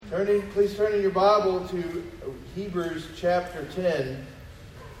Please turn in your Bible to Hebrews chapter 10.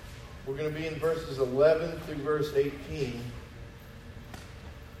 We're going to be in verses 11 through verse 18.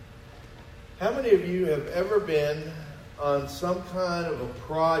 How many of you have ever been on some kind of a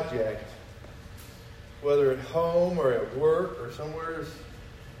project, whether at home or at work or somewhere,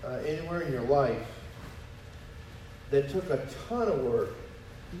 anywhere in your life, that took a ton of work?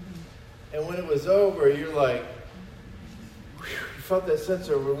 And when it was over, you're like, whew, you felt that sense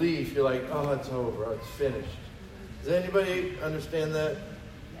of relief. You're like, oh, it's over. Oh, it's finished. Does anybody understand that?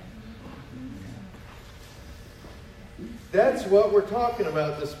 That's what we're talking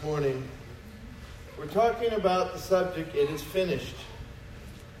about this morning. We're talking about the subject, it is finished.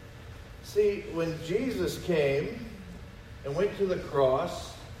 See, when Jesus came and went to the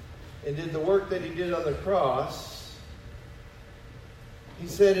cross and did the work that he did on the cross, he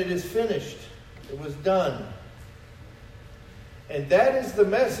said, it is finished. It was done. And that is the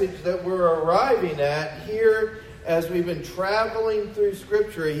message that we're arriving at here as we've been traveling through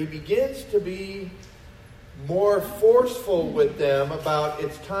Scripture. He begins to be more forceful with them about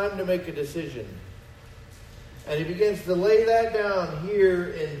it's time to make a decision. And he begins to lay that down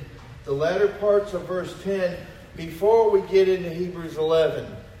here in the latter parts of verse 10 before we get into Hebrews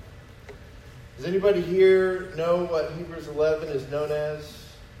 11. Does anybody here know what Hebrews 11 is known as?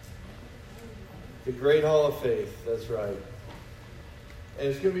 The Great Hall of Faith. That's right. And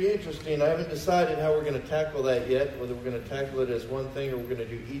it's going to be interesting. I haven't decided how we're going to tackle that yet, whether we're going to tackle it as one thing or we're going to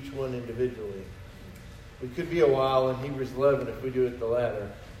do each one individually. It could be a while in Hebrews 11 if we do it the latter.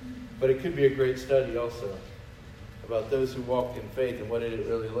 But it could be a great study also about those who walked in faith and what did it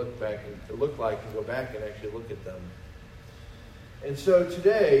really look like and go back and actually look at them. And so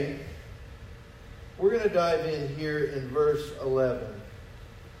today, we're going to dive in here in verse 11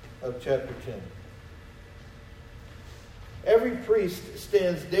 of chapter 10. Every priest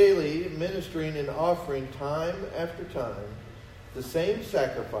stands daily ministering and offering time after time the same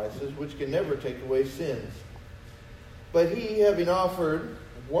sacrifices which can never take away sins. But he, having offered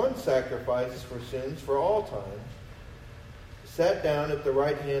one sacrifice for sins for all time, sat down at the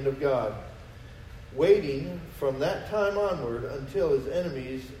right hand of God, waiting from that time onward until his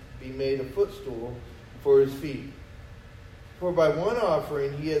enemies be made a footstool for his feet. For by one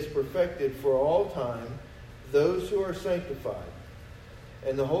offering he has perfected for all time those who are sanctified.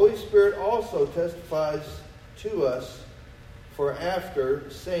 And the Holy Spirit also testifies to us for after,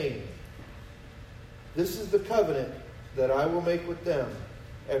 saying, this is the covenant that I will make with them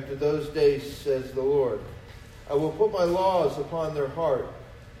after those days, says the Lord. I will put my laws upon their heart,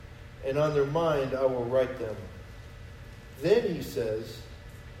 and on their mind I will write them. Then, he says,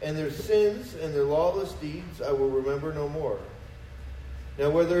 and their sins and their lawless deeds I will remember no more. Now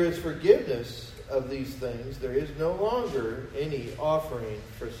where there is forgiveness of these things, there is no longer any offering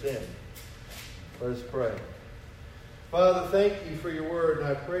for sin. Let us pray. Father, thank you for your word, and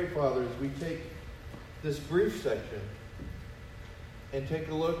I pray, Father, as we take this brief section and take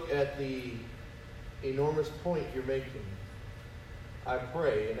a look at the enormous point you're making, I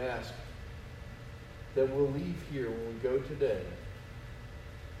pray and ask that we'll leave here when we go today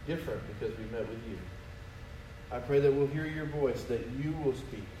different because we met with you. I pray that we'll hear your voice, that you will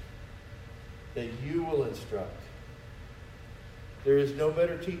speak, that you will instruct. There is no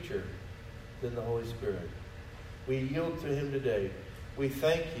better teacher than the Holy Spirit. We yield to him today. We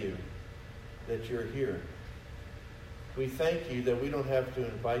thank you that you're here. We thank you that we don't have to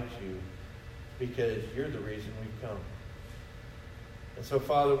invite you because you're the reason we've come. And so,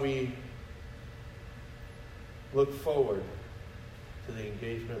 Father, we look forward to the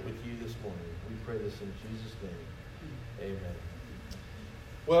engagement with you this morning. We pray this in Jesus' name. Amen.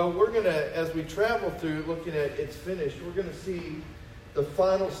 Well, we're going to, as we travel through looking at it's finished, we're going to see the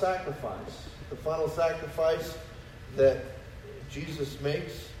final sacrifice. The final sacrifice that Jesus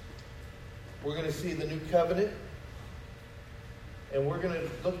makes. We're going to see the new covenant. And we're going to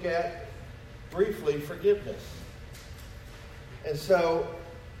look at, briefly, forgiveness. And so,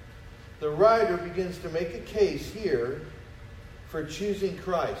 the writer begins to make a case here for choosing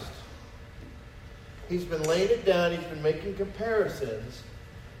Christ. He's been laying it down. He's been making comparisons.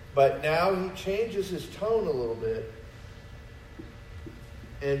 But now he changes his tone a little bit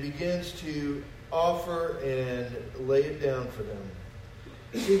and begins to offer and lay it down for them.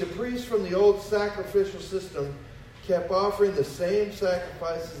 See, the priests from the old sacrificial system kept offering the same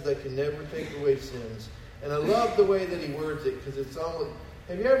sacrifices that can never take away sins. And I love the way that he words it, because it's almost...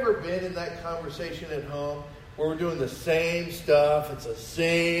 Have you ever been in that conversation at home where we're doing the same stuff? It's the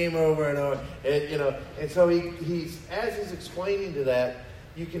same over and over. And so he's as he's explaining to that,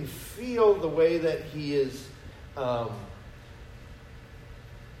 you can feel the way that he is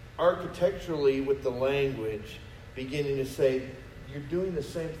architecturally with the language, beginning to say, you're doing the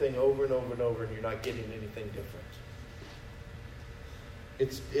same thing over and over and over, and you're not getting anything different.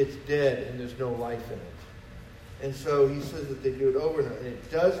 It's dead, and there's no life in it. And so he says that they do it over and over, and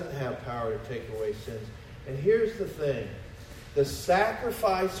it doesn't have power to take away sins. And here's the thing. The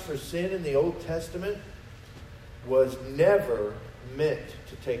sacrifice for sin in the Old Testament was never meant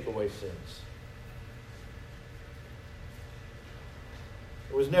to take away sins.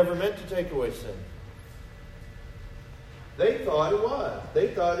 It was never meant to take away sin. They thought it was.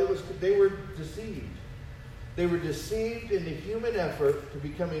 They thought it was. They were deceived. They were deceived in the human effort to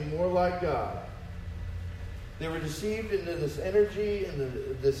becoming more like God. They were deceived into this energy and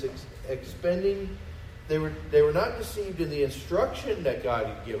this expending. They were not deceived in the instruction that God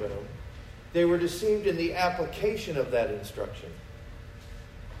had given them. They were deceived in the application of that instruction.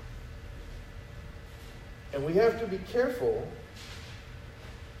 And we have to be careful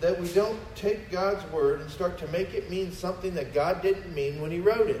that we don't take God's word and start to make it mean something that God didn't mean when he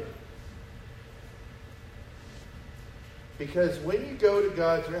wrote it. Because when you go to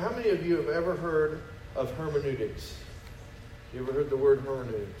God's word, how many of you have ever heard of hermeneutics? You ever heard the word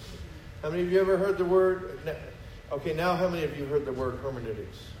hermeneutics? How many of you ever heard the word? Okay, now how many of you heard the word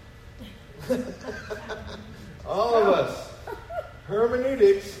hermeneutics? All of us.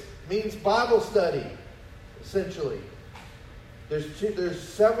 Hermeneutics means Bible study, essentially. There's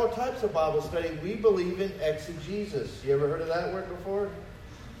several types of Bible study. We believe in exegesis. You ever heard of that word before?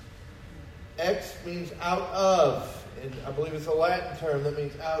 Ex means out of. And I believe it's a Latin term that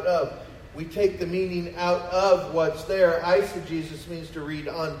means out of. We take the meaning out of what's there. Eisegesis means to read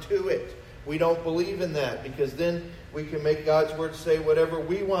onto it. We don't believe in that, because then we can make God's word say whatever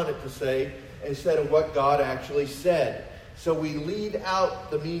we want it to say instead of what God actually said. So we lead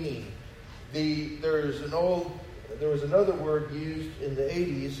out the meaning. There was another word used in the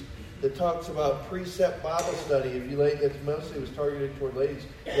 80s that talks about precept Bible study. If you that mostly was targeted toward ladies.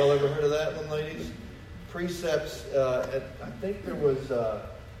 Y'all ever heard of that one, ladies? Precepts. I think there was.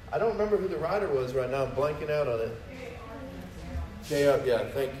 I don't remember who the writer was right now. I'm blanking out on it. Yeah,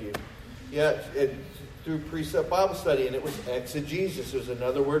 thank you. Yeah, through precept Bible study, and it was exegesis. There's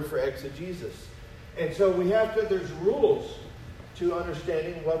another word for exegesis. And so there's rules to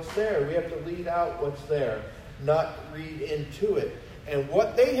understanding what's there. We have to lead out what's there, not read into it. And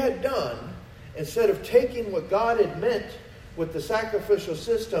what they had done, instead of taking what God had meant with the sacrificial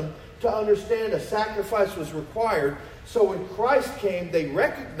system to understand a sacrifice was required, so when Christ came, they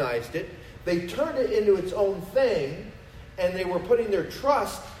recognized it, they turned it into its own thing, and they were putting their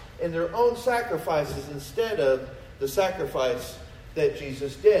trust in their own sacrifices instead of the sacrifice that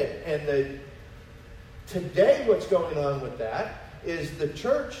Jesus did. And today what's going on with that is the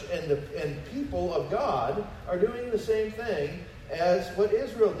church and people of God are doing the same thing as what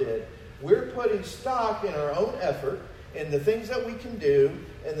Israel did. We're putting stock in our own effort and the things that we can do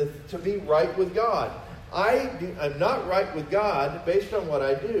and to be right with God. I'm not right with God based on what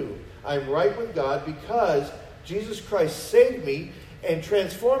I do. I'm right with God because Jesus Christ saved me and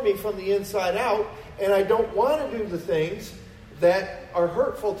transformed me from the inside out, and I don't want to do the things that are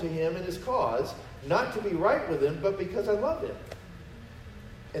hurtful to him and his cause, not to be right with him, but because I love him.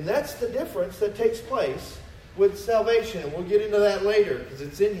 And that's the difference that takes place with salvation. And we'll get into that later because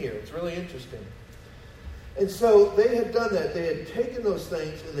it's in here. It's really interesting. And so they had done that. They had taken those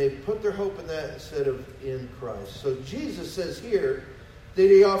things and they put their hope in that instead of in Christ. So Jesus says here that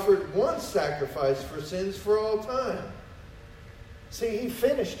he offered one sacrifice for sins for all time. See, he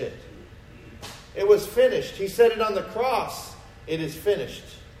finished it. It was finished. He said it on the cross. It is finished.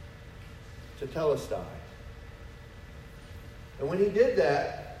 Tetelestai. And when he did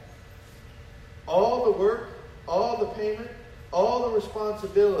that, all the work, all the payment, all the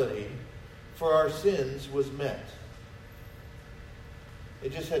responsibility for our sins was met.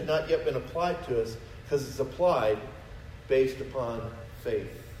 It just had not yet been applied to us because it's applied based upon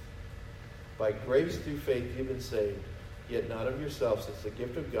faith. By grace through faith you've been saved, yet not of yourselves. It's the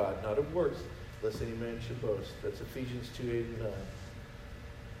gift of God, not of works, lest any man should boast. That's Ephesians 2:8-9.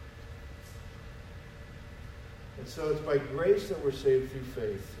 And so it's by grace that we're saved through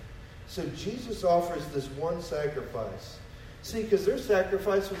faith. So Jesus offers this one sacrifice. See, because their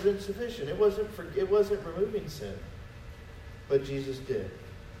sacrifice was insufficient. It wasn't removing sin. But Jesus did.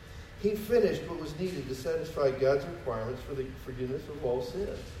 He finished what was needed to satisfy God's requirements for the forgiveness of all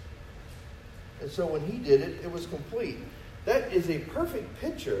sins. And so when he did it, it was complete. That is a perfect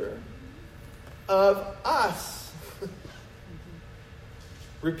picture of us.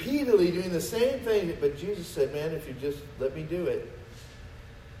 Repeatedly doing the same thing, but Jesus said, man, if you just let me do it,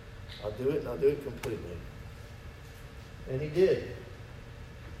 I'll do it, and I'll do it completely. And he did.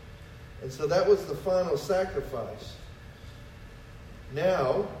 And so that was the final sacrifice.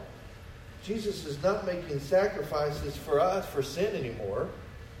 Now, Jesus is not making sacrifices for us for sin anymore,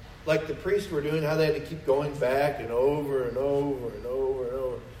 like the priests were doing, how they had to keep going back and over and over and over and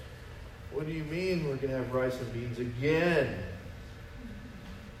over. What do you mean we're going to have rice and beans again?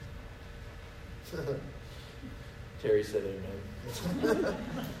 Terry said amen.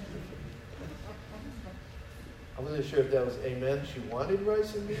 I wasn't sure if that was amen, she wanted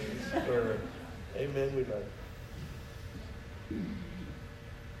rice and beans, or amen, we'd like.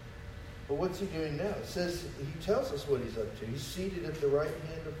 But what's he doing now? It says, he tells us what he's up to. He's seated at the right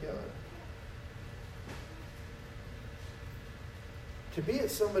hand of God. To be at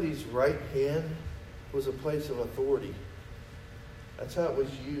somebody's right hand was a place of authority. That's how it was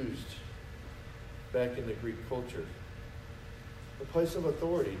used back in the Greek culture. The place of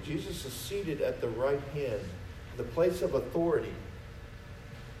authority. Jesus is seated at the right hand, the place of authority.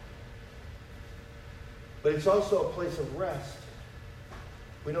 But it's also a place of rest.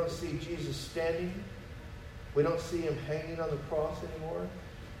 We don't see Jesus standing. We don't see him hanging on the cross anymore.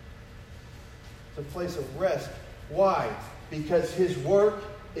 It's a place of rest. Why? Because his work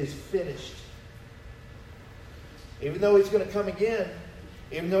is finished. Even though he's going to come again,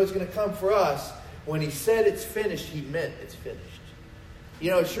 even though he's going to come for us, when he said it's finished, he meant it's finished.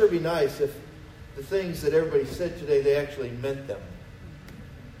 You know, it'd sure be nice if the things that everybody said today, they actually meant them.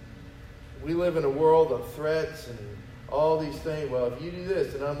 We live in a world of threats and all these things. Well, if you do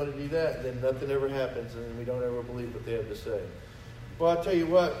this, then I'm going to do that. And then nothing ever happens, and we don't ever believe what they have to say. Well, I'll tell you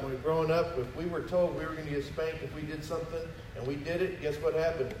what, when we were growing up, if we were told we were going to get spanked if we did something, and we did it, guess what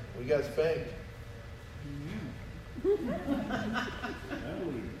happened? We got spanked.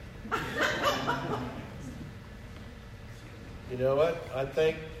 You know what? I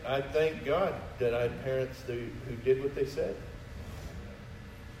thank God that I had parents who did what they said.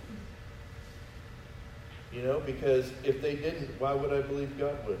 You know, because if they didn't, why would I believe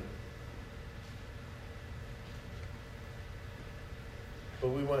God would? But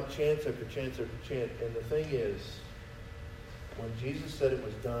we want chance after chance after chance. And the thing is, when Jesus said it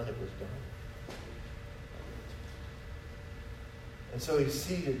was done, it was done. And so he's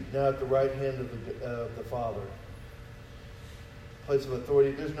seated now at the right hand of the Father. Place of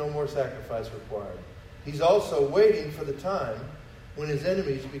authority. There's no more sacrifice required. He's also waiting for the time when his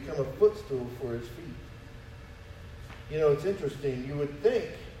enemies become a footstool for his feet. You know, it's interesting. You would think,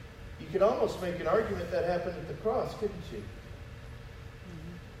 you could almost make an argument that happened at the cross, couldn't you?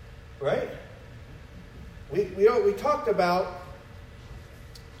 Right? We talked about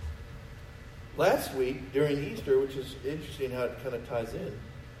last week during Easter, which is interesting how it kind of ties in,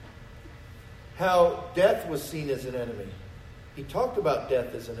 how death was seen as an enemy. He talked about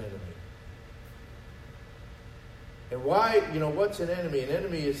death as an enemy. And why, you know, what's an enemy? An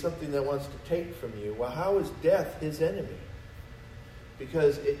enemy is something that wants to take from you. Well, how is death his enemy?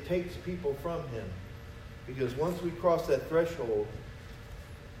 Because it takes people from him. Because once we cross that threshold,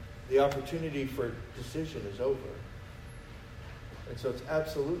 the opportunity for decision is over. And so it's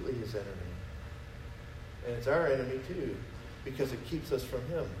absolutely his enemy. And it's our enemy too, because it keeps us from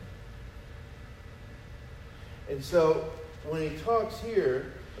him. And so when he talks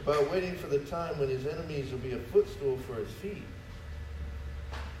here about waiting for the time when his enemies will be a footstool for his feet,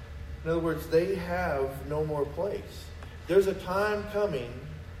 in other words, they have no more place. There's a time coming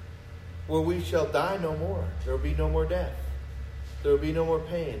where we shall die no more. There will be no more death. There will be no more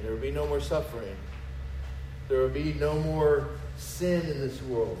pain. There will be no more suffering. There will be no more sin in this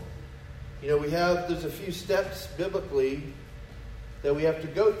world. You know, there's a few steps biblically that we have to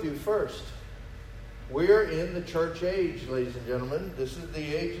go through first. We're in the church age, ladies and gentlemen. This is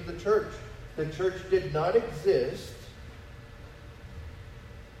the age of the church. The church did not exist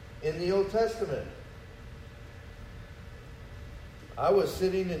in the Old Testament. I was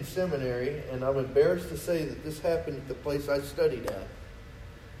sitting in seminary, and I'm embarrassed to say that this happened at the place I studied at.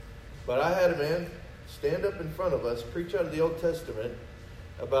 But I had a man stand up in front of us, preach out of the Old Testament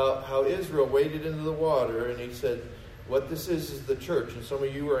about how Israel waded into the water, and he said, what this is the church, and some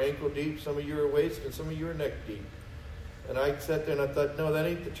of you are ankle deep, some of you are waist, and some of you are neck deep. And I sat there and I thought, no, that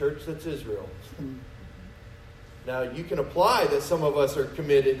ain't the church, that's Israel. Now, you can apply that some of us are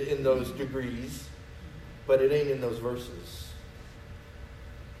committed in those degrees, but it ain't in those verses.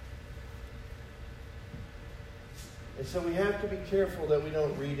 And so we have to be careful that we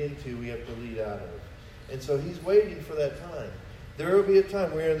don't read into, we have to lead out of. And so he's waiting for that time. There will be a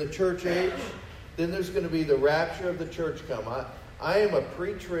time, we're in the church age, then there's going to be the rapture of the church come. I am a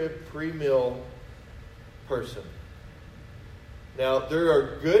pre-trib, pre-mill person. Now, there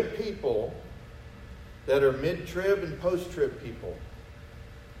are good people that are mid-trib and post-trib people.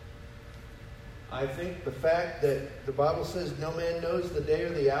 I think the fact that the Bible says no man knows the day or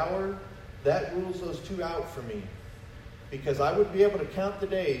the hour, that rules those two out for me. Because I would be able to count the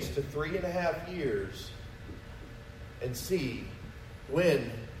days to 3.5 years and see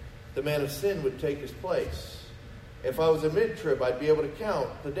when the man of sin would take his place. If I was a mid-trib, I'd be able to count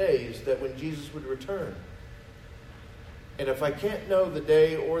the days that when Jesus would return. And if I can't know the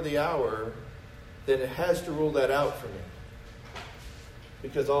day or the hour, then it has to rule that out for me.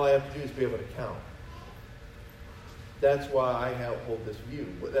 Because all I have to do is be able to count. That's why I hold this view.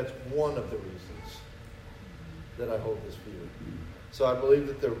 That's one of the reasons that I hold this view. So I believe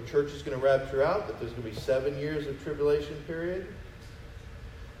that the church is going to rapture out, that there's going to be 7 years of tribulation period.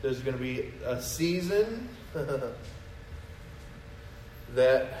 There's going to be a season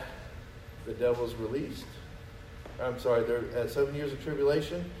that the devil's released. I'm sorry, there at 7 years of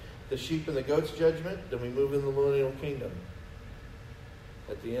tribulation, the sheep and the goats judgment, then we move in the millennial kingdom.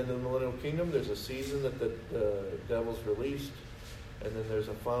 At the end of the millennial kingdom, there's a season that the devil's released, and then there's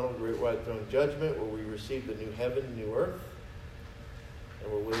a final great white throne judgment where we receive the new heaven and new earth,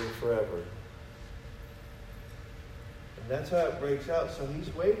 and we're with him forever. And that's how it breaks out. So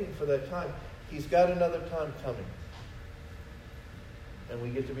he's waiting for that time. He's got another time coming. And we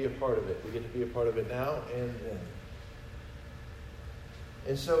get to be a part of it. We get to be a part of it now and then.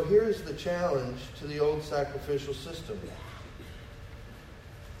 And so here's the challenge to the old sacrificial system.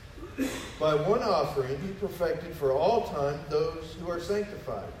 By one offering, he perfected for all time those who are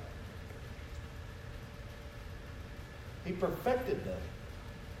sanctified. He perfected them.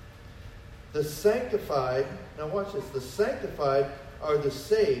 The sanctified, now watch this, the sanctified are the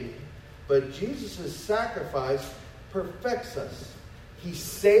saved, but Jesus' sacrifice perfects us. He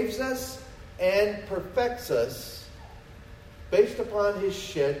saves us and perfects us based upon his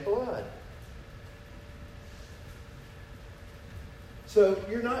shed blood. So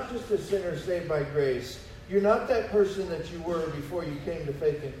you're not just a sinner saved by grace. You're not that person that you were before you came to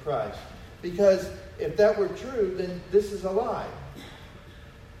faith in Christ. Because if that were true, then this is a lie.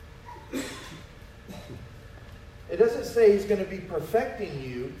 It doesn't say he's going to be perfecting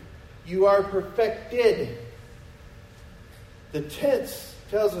you. You are perfected. The tense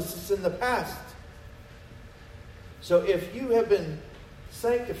tells us it's in the past. So if you have been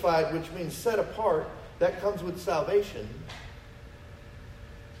sanctified, which means set apart, that comes with salvation.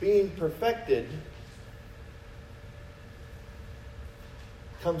 Being perfected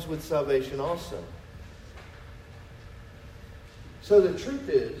comes with salvation also. So the truth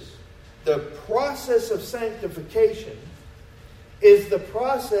is, the process of sanctification is the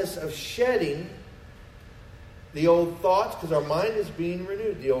process of shedding the old thoughts, because our mind is being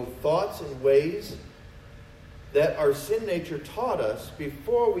renewed. The old thoughts and ways that our sin nature taught us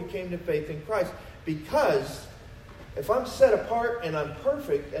before we came to faith in Christ. Because if I'm set apart and I'm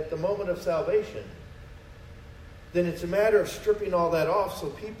perfect at the moment of salvation, then it's a matter of stripping all that off so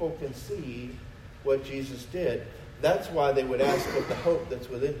people can see what Jesus did. That's why they would ask of the hope that's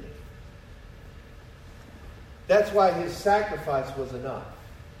within me. That's why his sacrifice was enough.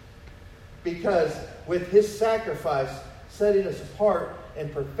 Because with his sacrifice, setting us apart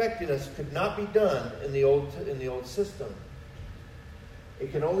and perfecting us could not be done in the old system.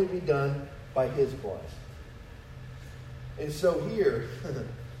 It can only be done by his blood. And so here,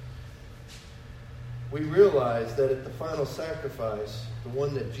 we realize that at the final sacrifice, the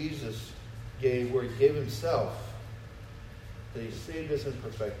one that Jesus gave, where he gave himself, that he saved us and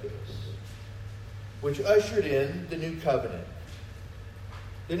perfected us, which ushered in the new covenant.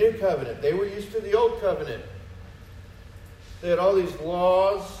 The new covenant. They were used to the old covenant. They had all these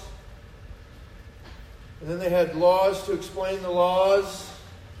laws, and then they had laws to explain the laws.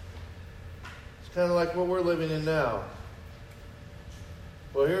 It's kind of like what we're living in now.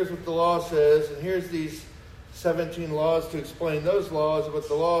 Well, here's what the law says, and here's these 17 laws to explain those laws, what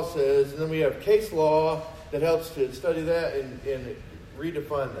the law says, and then we have case law that helps to study that and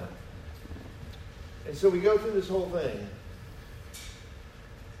redefine that. And so we go through this whole thing.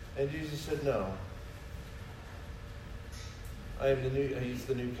 And Jesus said, no. I am the new, he's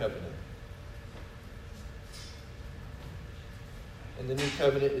the new covenant. And the new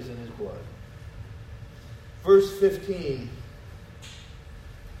covenant is in his blood. Verse 15.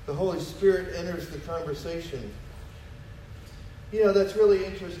 The Holy Spirit enters the conversation. You know, that's really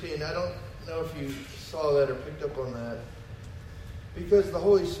interesting. I don't know if you saw that or picked up on that. Because the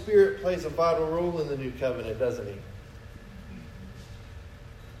Holy Spirit plays a vital role in the new covenant, doesn't he?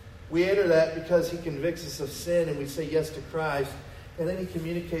 We enter that because he convicts us of sin and we say yes to Christ. And then he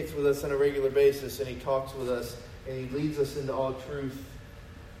communicates with us on a regular basis and he talks with us and he leads us into all truth.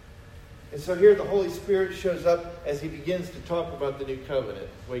 And so here the Holy Spirit shows up as he begins to talk about the new covenant.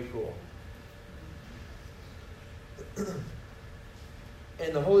 Way cool.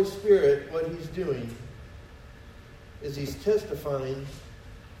 And the Holy Spirit, what He's doing is He's testifying.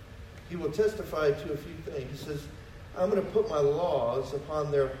 He will testify to a few things. He says, I'm going to put my laws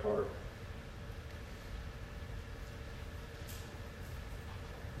upon their heart.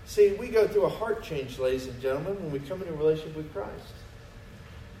 See, we go through a heart change, ladies and gentlemen, when we come into a relationship with Christ.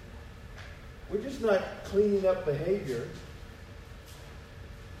 We're just not cleaning up behavior.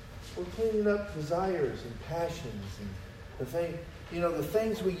 We're cleaning up desires and passions and the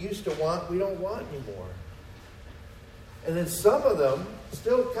things we used to want, we don't want anymore. And then some of them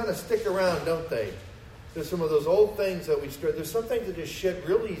still kind of stick around, don't they? There's some of those old things that there's some things that just shed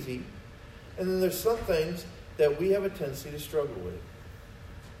real easy, and then there's some things that we have a tendency to struggle with.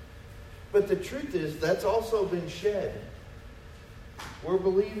 But the truth is, that's also been shed. We're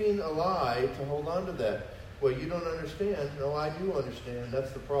believing a lie to hold on to that. Well, you don't understand. No, I do understand.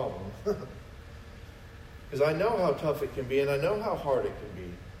 That's the problem. Because I know how tough it can be, and I know how hard it can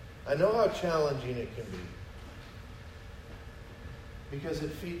be. I know how challenging it can be. Because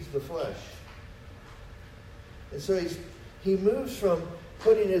it feeds the flesh. And so he moves from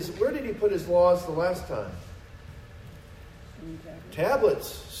where did he put his laws the last time? Tablets,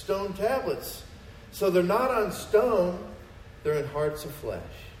 stone tablets. So they're not on stone, they're in hearts of flesh.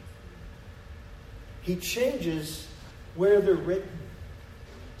 He changes where they're written.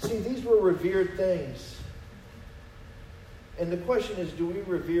 See, these were revered things. And the question is, do we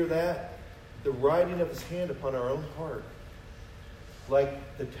revere that? The writing of His hand upon our own heart,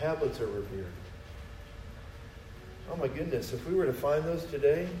 like the tablets are revered. Oh my goodness, if we were to find those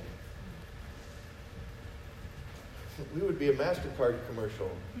today, we would be a MasterCard commercial.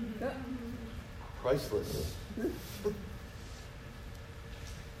 Priceless. It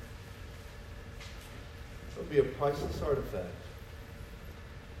would be a priceless artifact.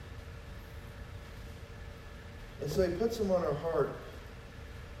 And so He puts them on our heart.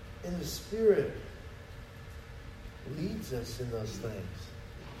 And the Spirit leads us in those things.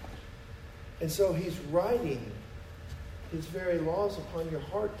 And so He's writing His very laws upon your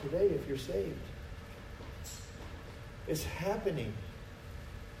heart today if you're saved. It's happening.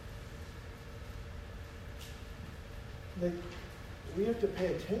 We have to pay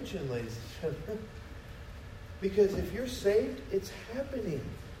attention, ladies and gentlemen. Because if you're saved, it's happening.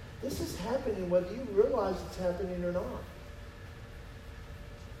 This is happening whether you realize it's happening or not.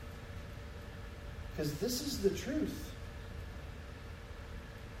 Because this is the truth.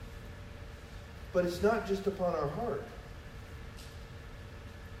 But it's not just upon our heart.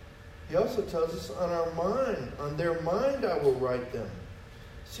 He also tells us on our mind. On their mind I will write them.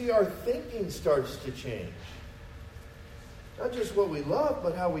 See, our thinking starts to change. Not just what we love,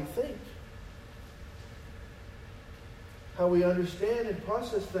 but how we think. How we understand and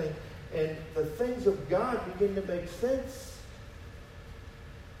process things. And the things of God begin to make sense.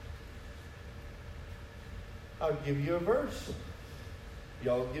 I'll give you a verse.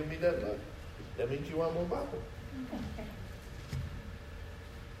 Y'all give me that look. That means you want more Bible.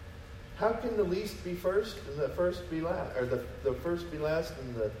 How can the least be first and the first be last? Or the first be last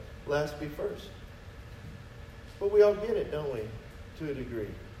and the last be first? But we all get it, don't we? To a degree.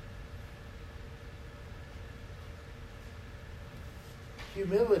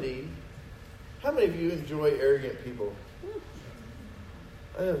 Humility. How many of you enjoy arrogant people?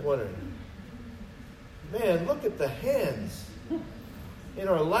 I was wondering. Man, look at the hands in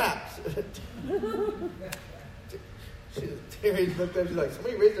our laps. Terry looked up, she's like,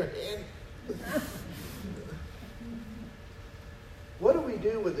 somebody raise their hand. What do we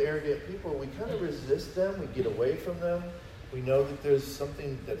do with arrogant people? We kind of resist them. We get away from them. We know that there's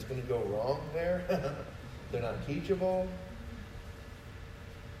something that's going to go wrong there. They're not teachable.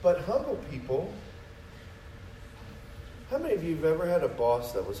 But humble people, how many of you have ever had a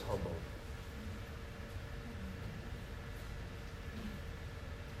boss that was humble?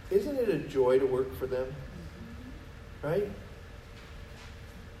 Isn't it a joy to work for them? Right?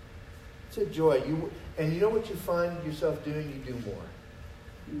 It's a joy. And you know what you find yourself doing? You do more.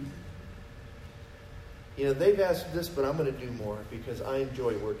 You know, they've asked this, but I'm going to do more because I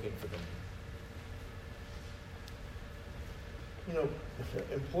enjoy working for them. You know,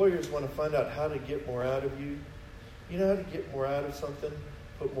 if employers want to find out how to get more out of you. You know how to get more out of something?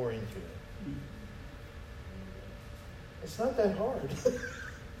 Put more into it. It's not that hard.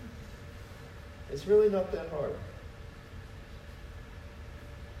 It's really not that hard.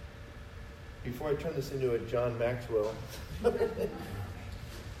 Before I turn this into a John Maxwell, the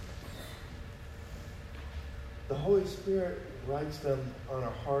Holy Spirit writes them on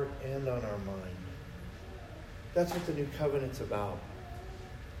our heart and on our mind. That's what the new covenant's about.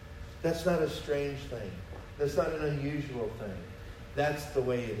 That's not a strange thing. That's not an unusual thing. That's the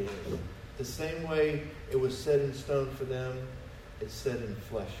way it is. The same way it was set in stone for them, it's set in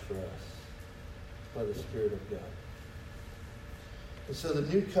flesh for us by the Spirit of God. And so the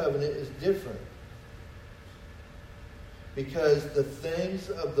new covenant is different because the things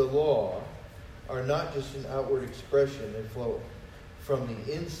of the law are not just an outward expression. They flow from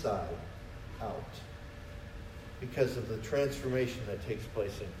the inside out because of the transformation that takes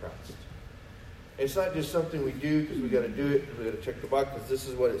place in Christ. It's not just something we do because we got to do it, because we got to check the box because this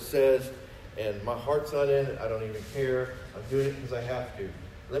is what it says, and my heart's not in it. I don't even care. I'm doing it because I have to.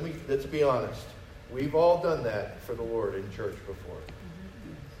 Let's be honest. We've all done that for the Lord in church before.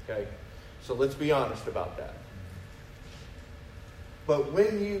 Okay? So let's be honest about that. But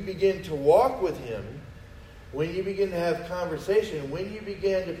when you begin to walk with Him, when you begin to have conversation, when you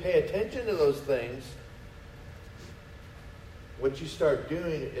begin to pay attention to those things, what you start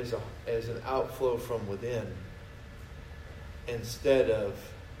doing is an outflow from within instead of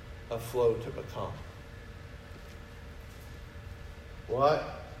a flow to become.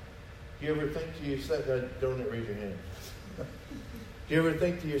 What? Do you ever think to yourself, don't raise your hand. Do you ever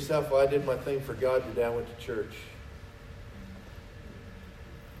think to yourself, well, I did my thing for God today, I went to church.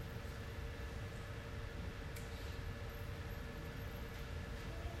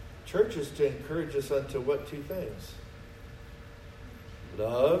 Church is to encourage us unto what two things?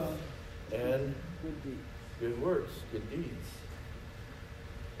 Love and good works, good deeds.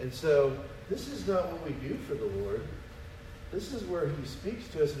 And so, this is not what we do for the Lord. This is where He speaks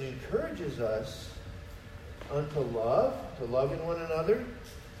to us and encourages us unto love, to loving one another.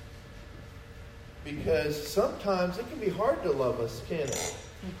 Because sometimes it can be hard to love us, can't it?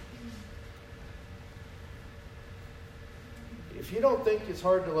 If you don't think it's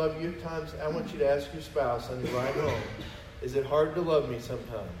hard to love you at times, I want you to ask your spouse on the ride home, is it hard to love me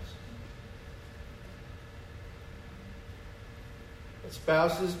sometimes? And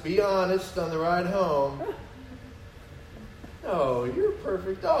spouses, be honest on the ride home. No, you're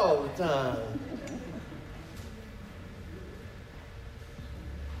perfect all the time.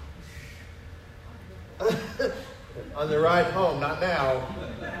 On the ride home, not now.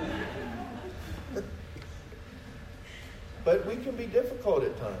 But we can be difficult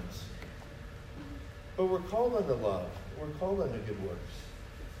at times. But we're called unto love. We're called unto good works.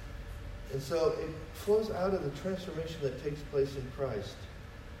 And so it flows out of the transformation that takes place in Christ.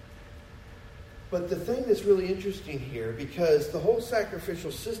 But the thing that's really interesting here, because the whole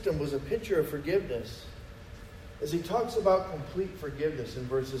sacrificial system was a picture of forgiveness, as he talks about complete forgiveness in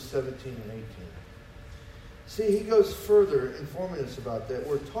verses 17 and 18. See, he goes further informing us about that.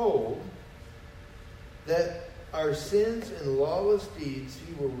 We're told that our sins and lawless deeds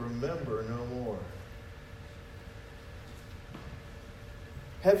He will remember no more.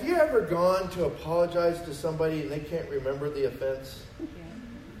 Have you ever gone to apologize to somebody and they can't remember the offense? Yeah.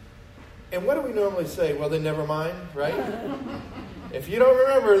 And what do we normally say? Well, then never mind, right? If you don't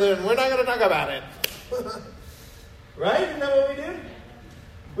remember, then we're not going to talk about it. Right? Isn't that what we do?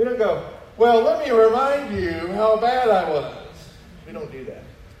 We don't go, well, let me remind you how bad I was. We don't do that.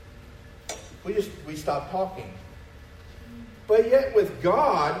 We stop talking. But yet with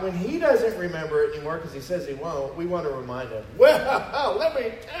God, when He doesn't remember it anymore because He says He won't, we want to remind Him, well, let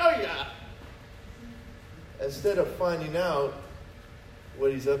me tell you. Instead of finding out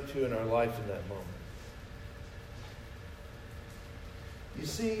what He's up to in our life in that moment. You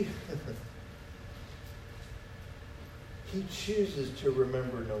see, He chooses to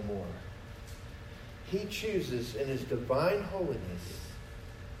remember no more. He chooses in His divine holiness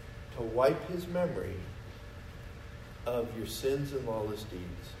to wipe His memory of your sins and lawless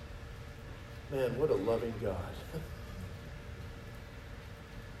deeds. Man, what a loving God.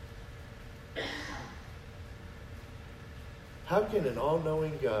 How can an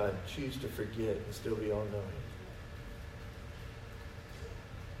all-knowing God choose to forget and still be all-knowing?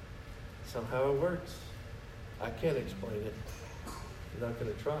 Somehow it works. I can't explain it. I'm not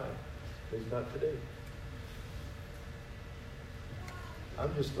going to try. At least not today.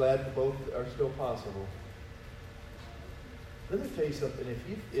 I'm just glad both are still possible. Let me tell you something.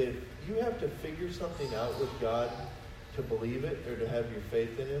 If you have to figure something out with God to believe it or to have your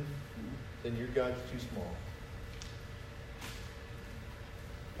faith in Him, then your God's too small.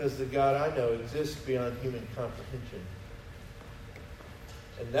 Because the God I know exists beyond human comprehension.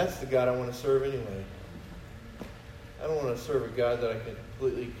 And that's the God I want to serve anyway. I don't want to serve a God that I can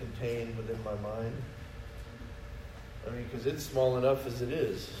completely contain within my mind. I mean, because it's small enough as it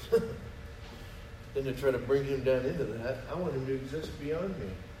is. Then to try to bring Him down into that, I want Him to exist beyond me.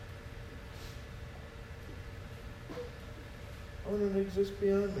 I want Him to exist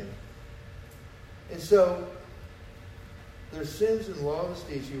beyond me. And so, their sins and lawless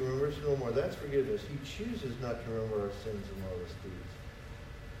deeds he remembers no more. That's forgiveness. He chooses not to remember our sins and lawless deeds.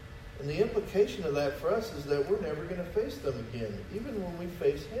 And the implication of that for us is that we're never going to face them again, even when we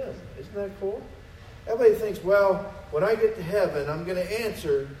face him. Isn't that cool? Everybody thinks, well, when I get to heaven, I'm going to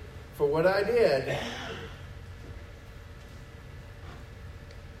answer for what I did.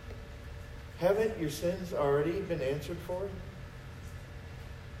 Haven't your sins already been answered for?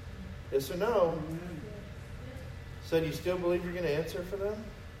 Yes or no? So do you still believe you're going to answer for them?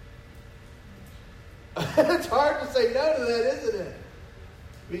 It's hard to say no to that, isn't it?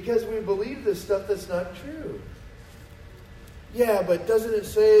 Because we believe this stuff that's not true. Yeah, but doesn't it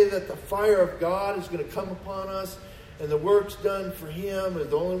say that the fire of God is going to come upon us and the work's done for him are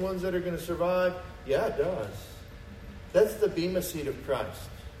the only ones that are going to survive? Yeah, it does. That's the bema seat of Christ.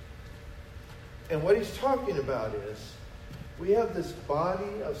 And what he's talking about is we have this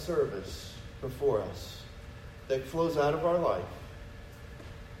body of service before us that flows out of our life.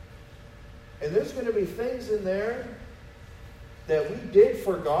 And there's going to be things in there that we did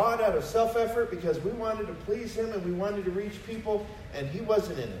for God out of self-effort because we wanted to please him and we wanted to reach people, and he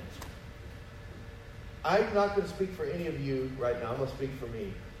wasn't in it. I'm not going to speak for any of you right now. I'm going to speak for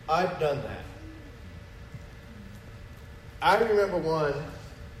me. I've done that. I remember one,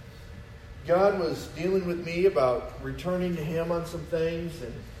 God was dealing with me about returning to him on some things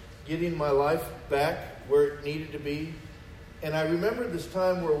and getting my life back where it needed to be. And I remember this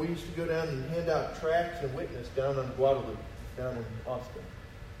time where we used to go down and hand out tracts and witness down on Guadalupe, down in Austin.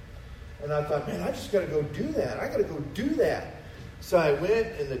 And I thought, man, I just got to go do that. I got to go do that. So I went,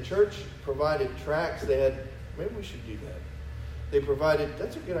 and the church provided tracts. They had, maybe we should do that. They provided,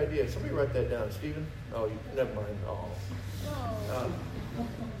 that's a good idea. Somebody write that down. Stephen? Oh, never mind.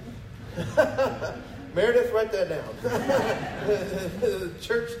 Meredith, write that down. The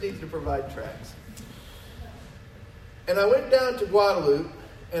church needs to provide tracts. And I went down to Guadalupe,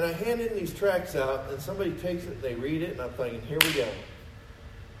 and I handed these tracts out, and somebody takes it, and they read it, and I'm thinking, here we go.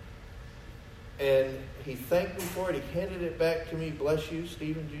 And he thanked me for it. He handed it back to me. Bless you,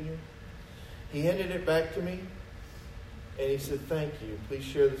 Stephen Jr. He handed it back to me, and he said, thank you. Please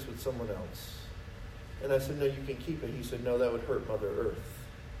share this with someone else. And I said, no, you can keep it. He said, no, that would hurt Mother Earth.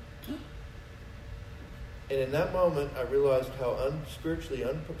 And in that moment, I realized how spiritually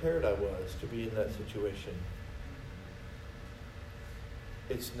unprepared I was to be in that situation.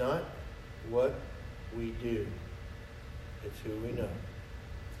 It's not what we do. It's who we know.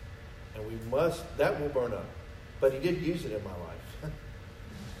 And we must, that will burn up. But he did use it in my life.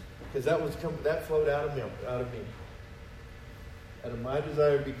 Because that flowed out of me. Out of my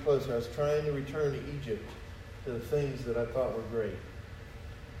desire to be closer. I was trying to return to Egypt, to the things that I thought were great.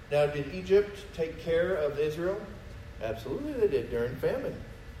 Now, did Egypt take care of Israel? Absolutely they did during famine.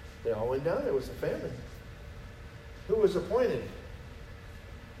 They all went down. There was a famine. Who was appointed?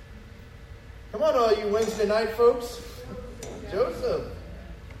 Come on, all you Wednesday night folks. Joseph.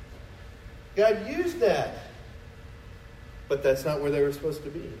 God used that. But that's not where they were supposed to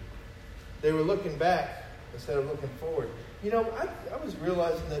be. They were looking back instead of looking forward. You know, I was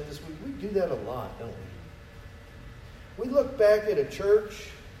realizing that this week. We do that a lot, don't we? We look back at a church,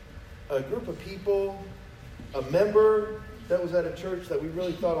 a group of people, a member that was at a church that we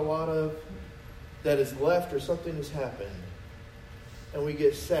really thought a lot of, that has left or something has happened. And we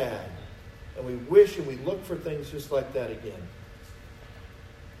get sad. And we wish and we look for things just like that again.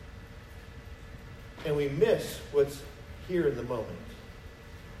 And we miss what's here in the moment.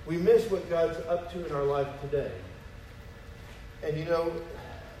 We miss what God's up to in our life today. And you know,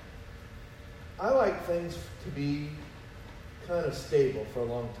 I like things to be kind of stable for a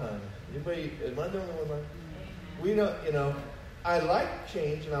long time. Anybody, am I the only one? We don't, you know, I like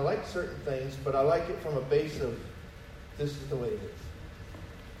change and I like certain things, but I like it from a base of this is the way it is.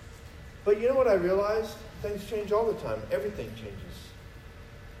 But you know what I realized? Things change all the time. Everything changes.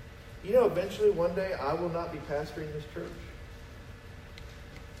 You know, eventually one day I will not be pastoring this church.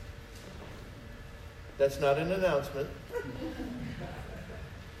 That's not an announcement.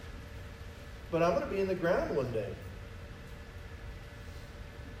 But I'm going to be in the ground one day.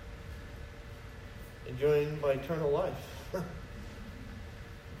 Enjoying my eternal life.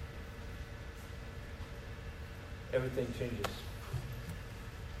 Everything changes.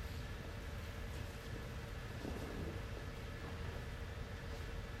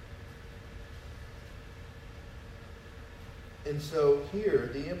 And so here,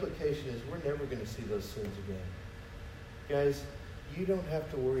 the implication is we're never going to see those sins again. Guys, you don't have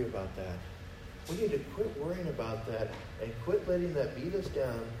to worry about that. We need to quit worrying about that and quit letting that beat us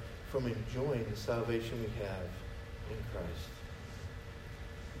down from enjoying the salvation we have in Christ.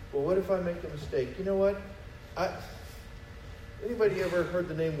 Well, what if I make a mistake? You know what? Anybody ever heard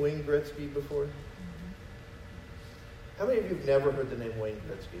the name Wayne Gretzky before? How many of you have never heard the name Wayne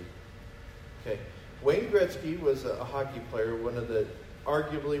Gretzky? Okay. Wayne Gretzky was a hockey player,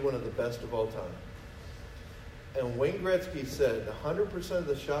 arguably one of the best of all time. And Wayne Gretzky said, 100% of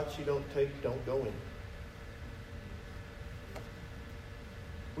the shots you don't take don't go in.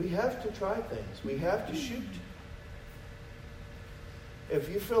 We have to try things. We have to shoot. If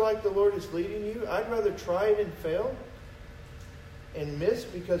you feel like the Lord is leading you, I'd rather try it and fail and miss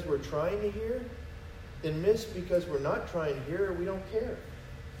because we're trying to hear than miss because we're not trying to hear or we don't care.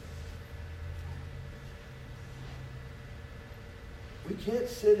 We can't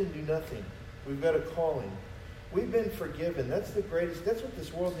sit and do nothing. We've got a calling. We've been forgiven. That's the greatest. That's what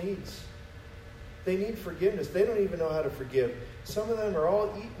this world needs. They need forgiveness. They don't even know how to forgive. Some of them are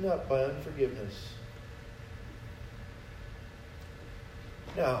all eaten up by unforgiveness.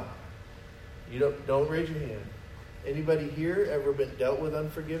 Now, you don't raise your hand. Anybody here ever been dealt with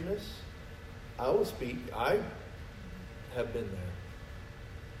unforgiveness? I will speak. I have been there.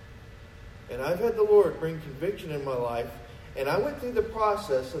 And I've had the Lord bring conviction in my life. And I went through the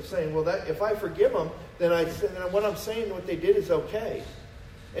process of saying, well, that if I forgive them, then what I'm saying, what they did is okay.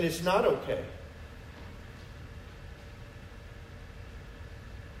 And it's not okay.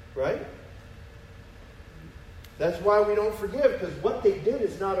 Right? That's why we don't forgive, because what they did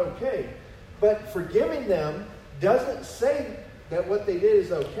is not okay. But forgiving them doesn't say that what they did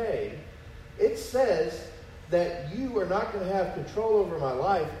is okay. It says that you are not going to have control over my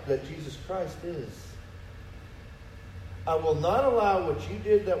life, that Jesus Christ is. I will not allow what you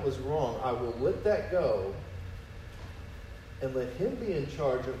did that was wrong. I will let that go and let Him be in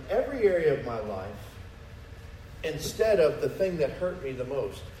charge of every area of my life instead of the thing that hurt me the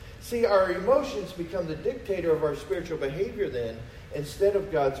most. See, our emotions become the dictator of our spiritual behavior then, instead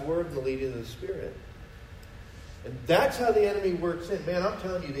of God's Word and the leading of the Spirit. And that's how the enemy works in. Man, I'm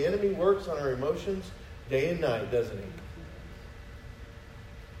telling you, the enemy works on our emotions day and night, doesn't he?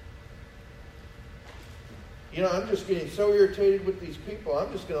 You know, I'm just getting so irritated with these people,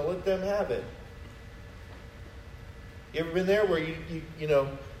 I'm just going to let them have it. You ever been there where you know,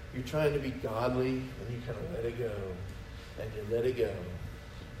 you're trying to be godly and you kind of let it go, and you let it go,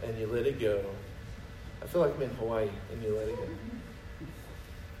 and you let it go. I feel like I'm in Hawaii, and you let it go.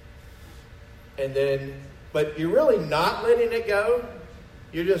 And then, but you're really not letting it go.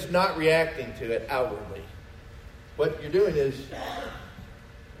 You're just not reacting to it outwardly. What you're doing is,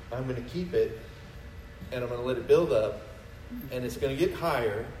 I'm going to keep it, and I'm going to let it build up, and it's going to get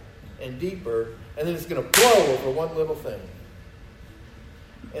higher and deeper, and then it's going to blow over one little thing.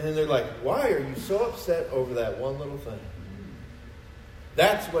 And then they're like, why are you so upset over that one little thing?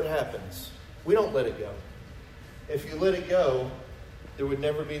 That's what happens. We don't let it go. If you let it go, there would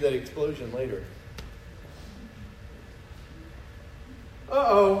never be that explosion later.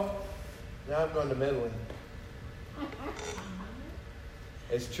 Uh-oh. Now I've gone to meddling.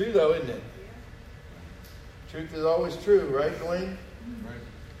 It's true, though, isn't it? Truth is always true, right, Dwayne? Right.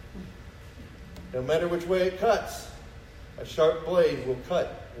 No matter which way it cuts, a sharp blade will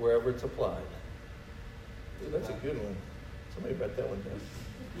cut wherever it's applied. Ooh, that's a good one. Somebody write that one down.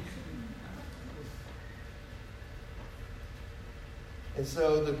 And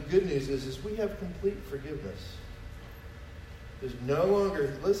so the good news is we have complete forgiveness. There's no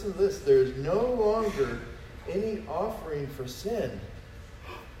longer, listen to this, there's no longer any offering for sin.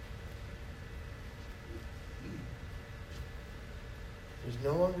 There's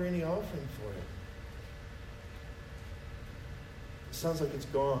no longer any offering for it. It sounds like it's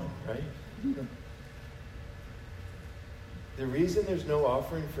gone, right? The reason there's no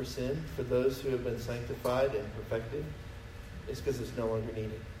offering for sin for those who have been sanctified and perfected is because it's no longer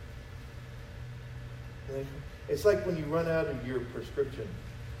needed. It's like when you run out of your prescription,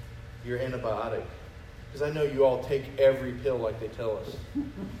 your antibiotic. Because I know you all take every pill like they tell us.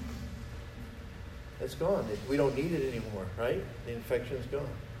 It's gone. We don't need it anymore, right? The infection's gone.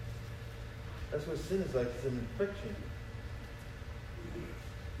 That's what sin is like. It's an infection.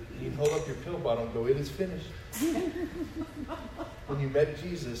 You can hold up your pill bottle and go, it is finished. When you met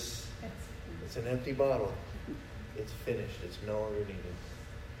Jesus, it's an empty bottle. It's finished. It's no longer needed.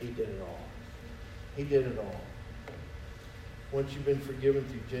 He did it all. He did it all. Once you've been forgiven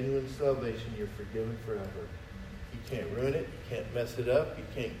through genuine salvation, you're forgiven forever. You can't ruin it. You can't mess it up. You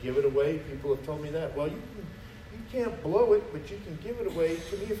can't give it away. People have told me that. Well, you can't blow it, but you can give it away.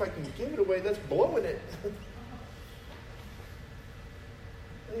 To me, if I can give it away, that's blowing it. That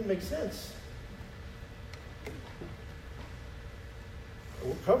doesn't make sense.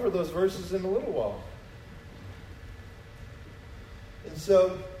 We'll cover those verses in a little while. And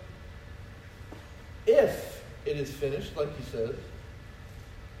so, If it is finished, like he says,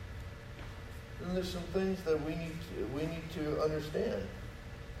 then there's some things that we need to understand.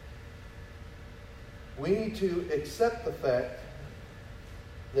 We need to accept the fact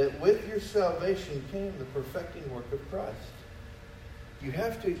that with your salvation came the perfecting work of Christ. You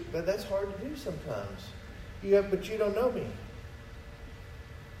have to, but that's hard to do sometimes. But you don't know me.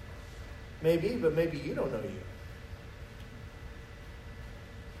 Maybe, but maybe you don't know you.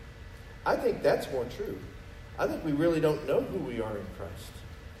 I think that's more true. I think we really don't know who we are in Christ.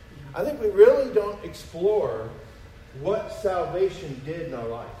 I think we really don't explore what salvation did in our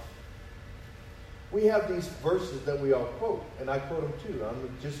life. We have these verses that we all quote, and I quote them too. I'm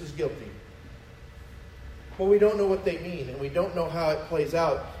just as guilty. But we don't know what they mean, and we don't know how it plays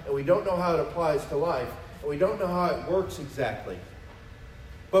out, and we don't know how it applies to life, and we don't know how it works exactly.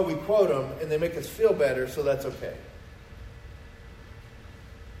 But we quote them, and they make us feel better, so that's okay.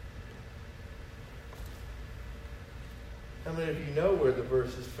 How many of you know where the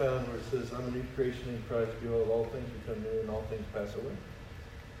verse is found where it says, I'm a new creation in Christ, behold, all things become new, and all things pass away?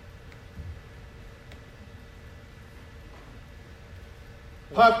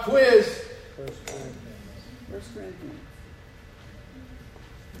 Pop quiz. 1 Corinthians.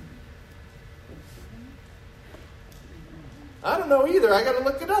 I don't know either. I got to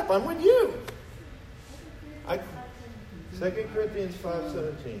look it up. I'm with you. 2 Corinthians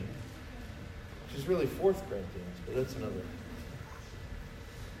 5:17, which is really 4th Corinthians, but that's another.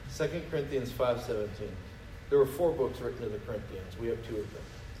 2 Corinthians 5:17. There were 4 books written to the Corinthians. We have 2 of them.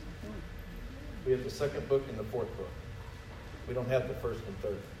 We have the 2nd book and the 4th book. We don't have the 1st and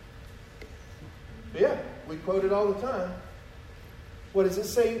 3rd. But yeah, we quote it all the time. What does it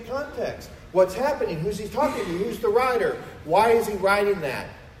say in context? What's happening? Who's he talking to? Who's the writer? Why is he writing that?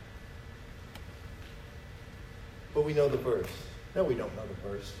 But we know the verse. No, we don't know the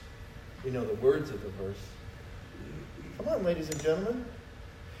verse. We know the words of the verse. Come on, ladies and gentlemen.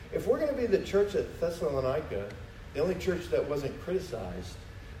 If we're going to be the church at Thessalonica, the only church that wasn't criticized,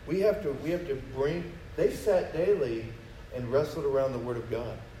 we have to bring. They sat daily and wrestled around the Word of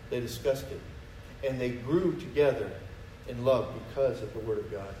God. They discussed it. And they grew together in love because of the Word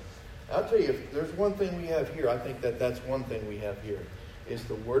of God. I'll tell you, if there's one thing we have here, I think that's one thing we have here, is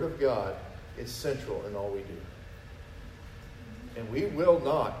the Word of God is central in all we do. And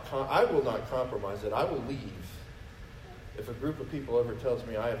I will not compromise it. I will leave. If a group of people ever tells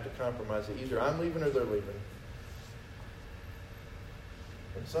me I have to compromise it, either I'm leaving or they're leaving.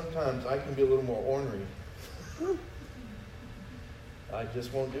 And sometimes I can be a little more ornery. I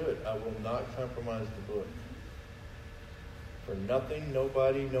just won't do it. I will not compromise the book. For nothing,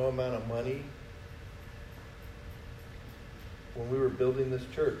 nobody, no amount of money. When we were building this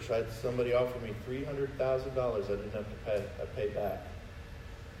church, I had somebody offer me $300,000 I didn't have to pay back.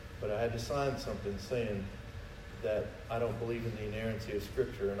 But I had to sign something saying that I don't believe in the inerrancy of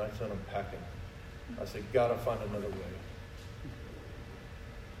Scripture, and I sent them packing. I said, gotta find another way.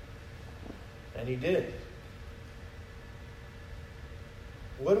 And he did.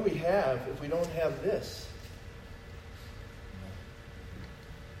 What do we have if we don't have this?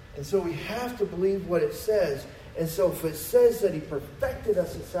 And so we have to believe what it says. And so if it says that he perfected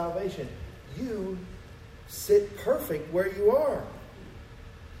us in salvation, you sit perfect where you are.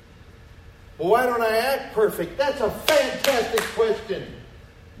 Well, why don't I act perfect? That's a fantastic question.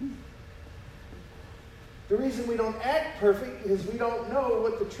 The reason we don't act perfect is we don't know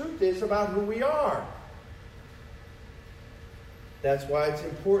what the truth is about who we are. That's why it's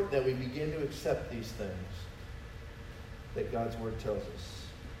important that we begin to accept these things that God's Word tells us.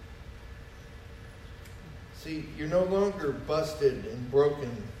 See, you're no longer busted and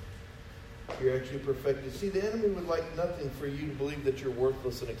broken. You're actually perfected. See, the enemy would like nothing for you to believe that you're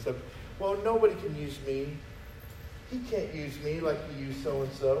worthless and accept. Well, nobody can use me. He can't use me like he used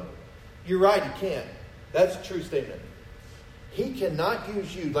so-and-so. You're right, he can't. That's a true statement. He cannot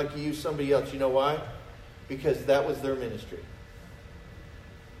use you like he used somebody else. You know why? Because that was their ministry.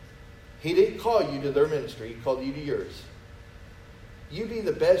 He didn't call you to their ministry. He called you to yours. You be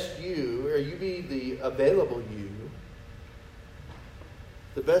the best you, or you be the available you.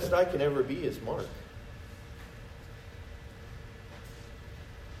 The best I can ever be is Mark.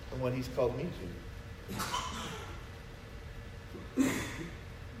 And what he's called me to.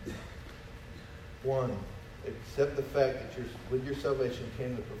 1, accept the fact that with your salvation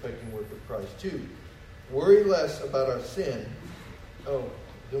came the perfecting work of Christ. 2, worry less about our sin.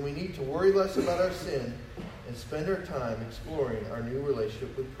 Then we need to worry less about our sin and spend our time exploring our new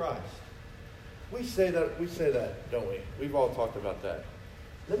relationship with Christ. We say that, don't we? We've all talked about that.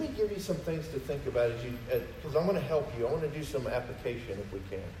 Let me give you some things to think about because I'm going to help you. I want to do some application if we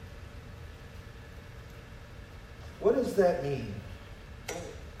can. What does that mean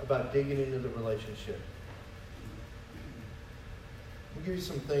about digging into the relationship? I'll give you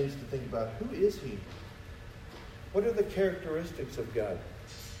some things to think about. Who is He? What are the characteristics of God?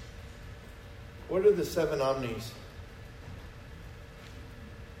 What are the 7 omnis?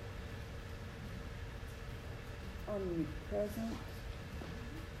 Omnipresent,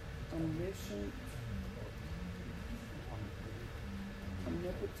 omniscient,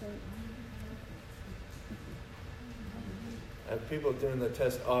 omnipotent. I have people doing the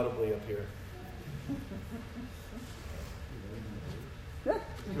test audibly up here.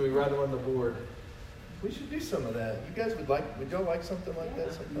 Can we write them on the board? We should do some of that. You guys would y'all like something like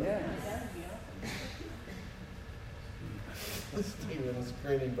that sometime? Yes. Stephen's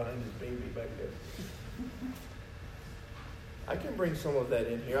grinning behind his baby back there. I can bring some of that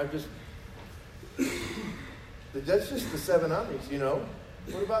in here. That's just the 7 omnis, you know.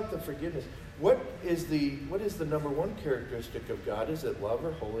 What about the forgiveness? What is the number one characteristic of God? Is it love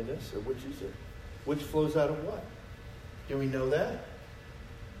or holiness, or which is it? Which flows out of what? Do we know that?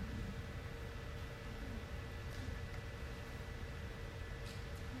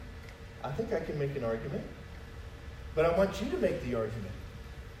 I think I can make an argument, but I want you to make the argument.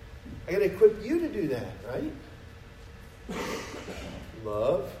 I got to equip you to do that, right?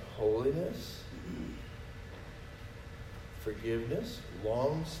 Love, holiness, forgiveness,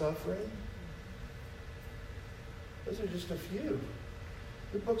 long-suffering. Those are just a few.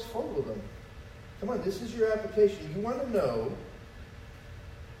 The book's full of them. Come on, this is your application. You want to know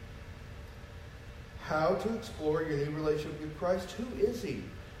how to explore your new relationship with Christ. Who is He?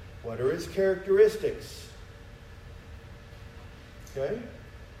 What are His characteristics? Okay?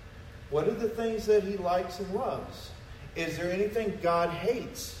 What are the things that He likes and loves? Is there anything God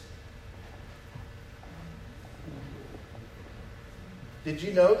hates? Did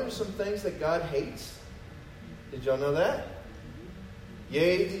you know there's some things that God hates? Did y'all know that?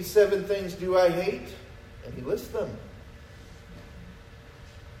 Yea, these 7 things do I hate. And He lists them.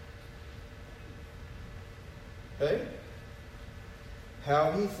 Okay?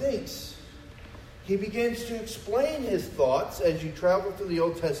 How He thinks. He begins to explain His thoughts as you travel through the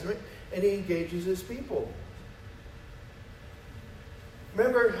Old Testament, and He engages His people.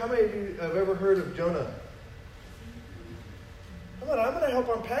 Remember, how many of you have ever heard of Jonah? I'm going to help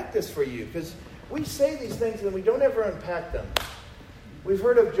unpack this for you, because we say these things and we don't ever unpack them. We've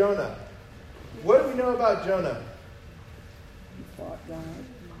heard of Jonah. What do we know about Jonah? He fought God.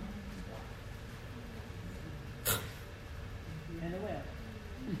 And a whale.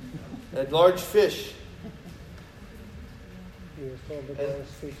 That large fish. He was told to go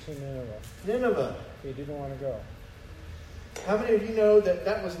speak to Nineveh. Nineveh. He didn't want to go. How many of you know that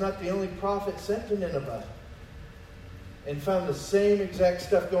that was not the only prophet sent to Nineveh? And found the same exact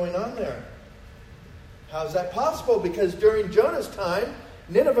stuff going on there. How's that possible? Because during Jonah's time,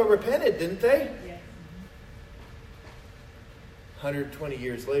 Nineveh repented, didn't they? Yes. 120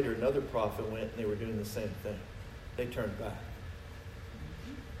 years later, another prophet went and they were doing the same thing. They turned back.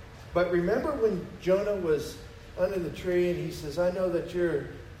 But remember when Jonah was under the tree and he says, I know that you're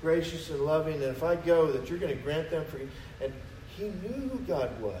gracious and loving, and if I go, that you're going to grant them for you. And he knew who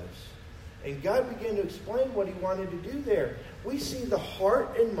God was. And God began to explain what He wanted to do there. We see the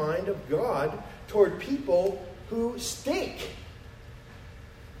heart and mind of God toward people who stink.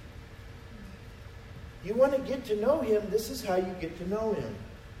 You want to get to know Him, this is how you get to know Him.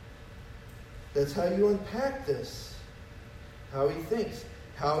 That's how you unpack this. How He thinks.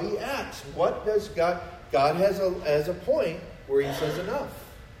 How He acts. What does God... God has a point where He says enough.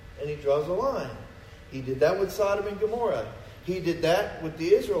 And He draws a line. He did that with Sodom and Gomorrah. He did that with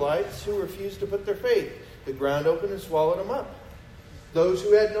the Israelites who refused to put their faith. The ground opened and swallowed them up. Those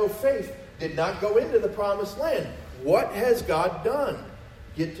who had no faith did not go into the promised land. What has God done?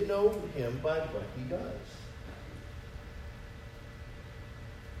 Get to know Him by what He does.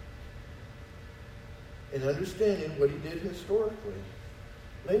 And understanding what He did historically.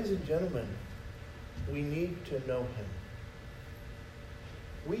 Ladies and gentlemen, we need to know Him.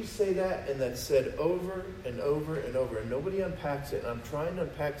 We say that, and that's said over and over and over, and nobody unpacks it. And I'm trying to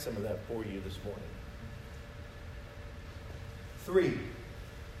unpack some of that for you this morning. 3,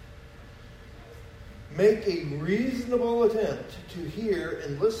 make a reasonable attempt to hear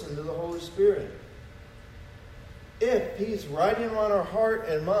and listen to the Holy Spirit. If He's writing on our heart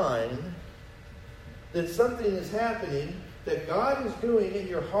and mind that something is happening that God is doing in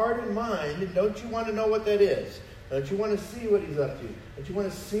your heart and mind, and don't you want to know what that is? Don't you want to see what He's up to? Don't you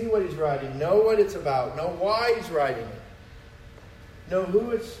want to see what He's writing? Know what it's about. Know why He's writing it. Know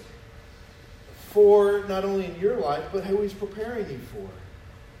who it's for, not only in your life, but who He's preparing you for.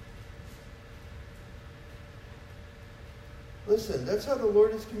 Listen, that's how the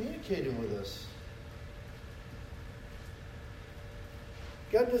Lord is communicating with us.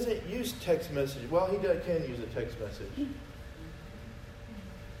 God doesn't use text message. Well, He can use a text message.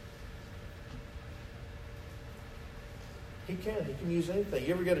 He can use anything.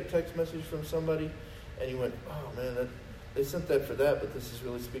 You ever get a text message from somebody and you went, oh man, they sent that for that, but this is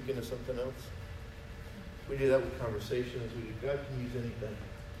really speaking to something else? We do that with conversations. God can use anything.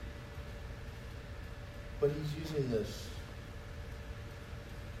 But He's using this.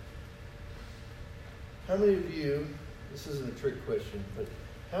 How many of you, this isn't a trick question, but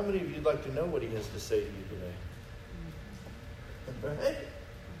how many of you would like to know what He has to say to you today? Right?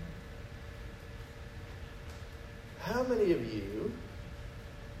 How many of you,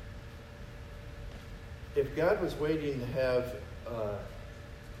 if God was waiting to have a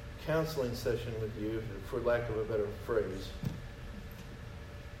counseling session with you, for lack of a better phrase,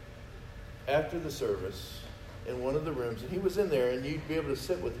 after the service, in one of the rooms, and He was in there, and you'd be able to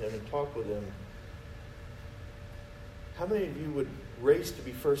sit with Him and talk with Him, how many of you would race to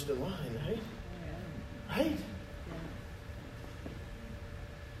be first in line, right? Yeah. Right? Yeah.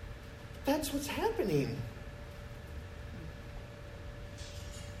 That's what's happening.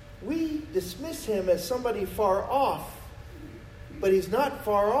 We dismiss Him as somebody far off, but He's not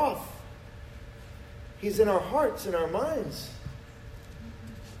far off. He's in our hearts and our minds.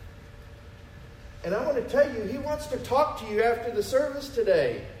 And I want to tell you, He wants to talk to you after the service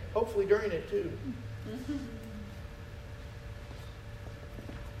today. Hopefully during it too.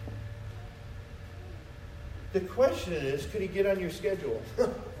 The question is, could He get on your schedule?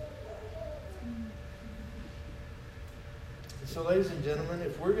 So, ladies and gentlemen,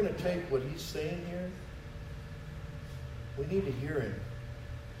 if we're going to take what He's saying here, we need to hear Him.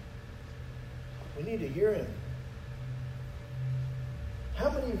 We need to hear Him. How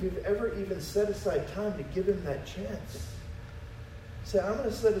many of you have ever even set aside time to give Him that chance? Say, I'm going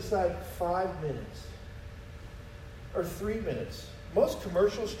to set aside 5 minutes or 3 minutes. Most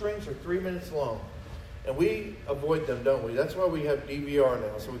commercial strings are 3 minutes long. And we avoid them, don't we? That's why we have DVR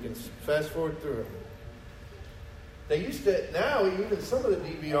now, so we can fast forward through them. They used to, now even some of the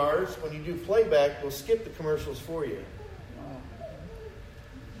DVRs, when you do playback, will skip the commercials for you.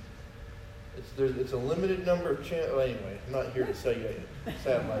 It's a limited number of channels. Well, anyway, I'm not here to sell you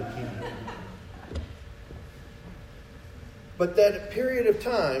satellite TV. But that period of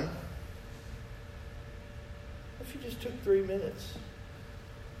time, if you just took 3 minutes,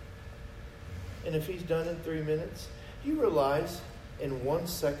 and if He's done in 3 minutes, do you realize in 1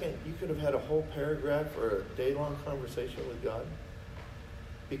 second you could have had a whole paragraph or a day-long conversation with God?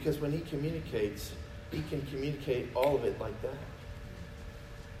 Because when He communicates, He can communicate all of it like that.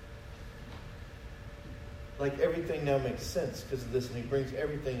 Like everything now makes sense because of this, and He brings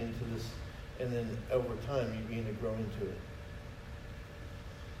everything into this, and then over time you begin to grow into it.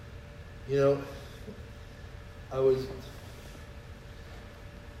 You know,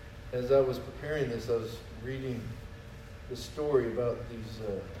 as I was preparing this, I was reading the story about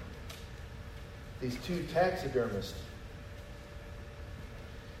these two taxidermists.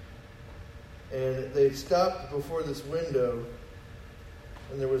 And they stopped before this window,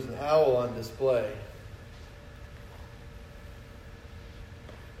 and there was an owl on display.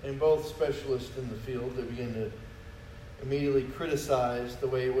 And both specialists in the field, they began to immediately criticize the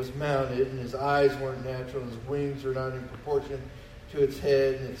way it was mounted, and his eyes weren't natural, and his wings were not in proportion to its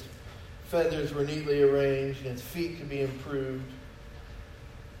head, and its feathers were neatly arranged, and its feet could be improved.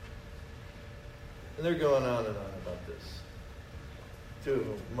 And they're going on and on about this. Two of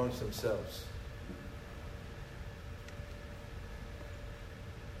them amongst themselves.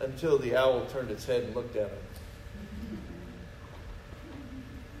 Until the owl turned its head and looked at them.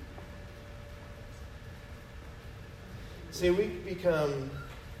 See, we become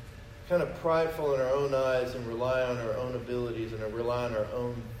kind of prideful in our own eyes and rely on our own abilities and rely on our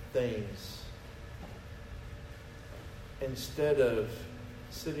own things instead of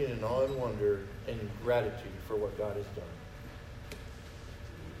sitting in awe and wonder and gratitude for what God has done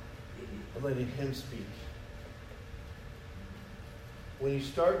and letting Him speak. When you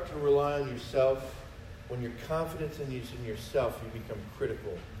start to rely on yourself, when your confidence is in yourself, you become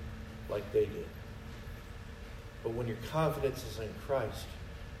critical like they did. But when your confidence is in Christ,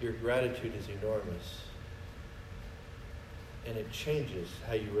 your gratitude is enormous. And it changes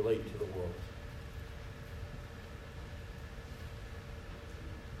how you relate to the world.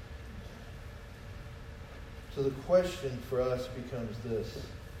 So the question for us becomes this: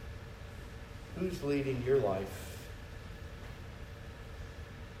 who's leading your life?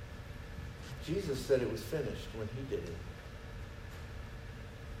 Jesus said it was finished when He did it.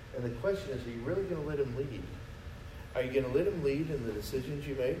 And the question is, are you really going to let Him lead? Are you going to let him lead in the decisions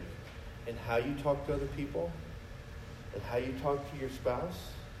you make and how you talk to other people and how you talk to your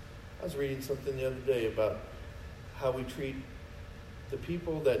spouse? I was reading something the other day about how we treat the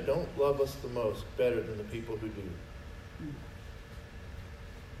people that don't love us the most better than the people who do.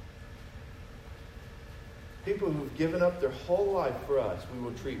 People who've given up their whole life for us, we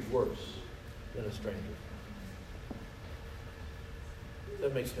will treat worse than a stranger.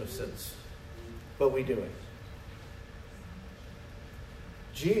 That makes no sense. But we do it.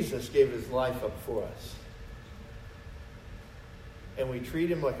 Jesus gave his life up for us. And we treat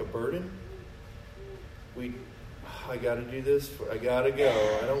him like a burden. I got to do this. I got to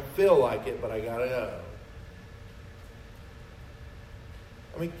go. I don't feel like it, but I got to go.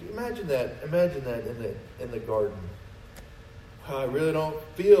 I mean, imagine that. Imagine that in the garden. I really don't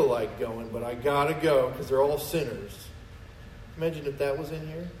feel like going, but I got to go because they're all sinners. Imagine if that was in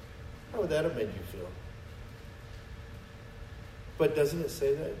here. How would that have made you feel? But doesn't it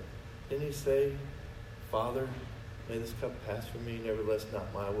say that? Didn't he say, Father, may this cup pass from me, nevertheless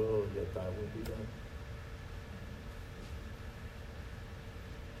not my will, yet thy will be done?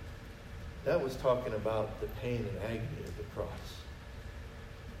 That was talking about the pain and agony of the cross.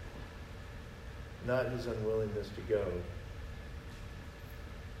 Not his unwillingness to go.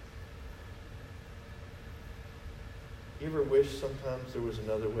 You ever wish sometimes there was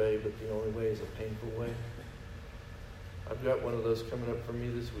another way, but the only way is a painful way? I've got one of those coming up for me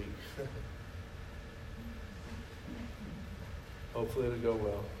this week. Hopefully it'll go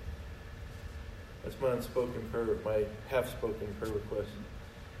well. That's my unspoken prayer, my half-spoken prayer request.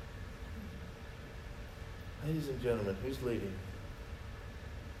 Ladies and gentlemen, who's leading?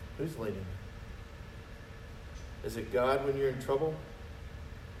 Who's leading? Is it God when you're in trouble?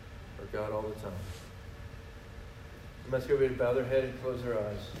 Or God all the time? Let's go ahead and bow their head and close their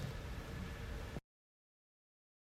eyes.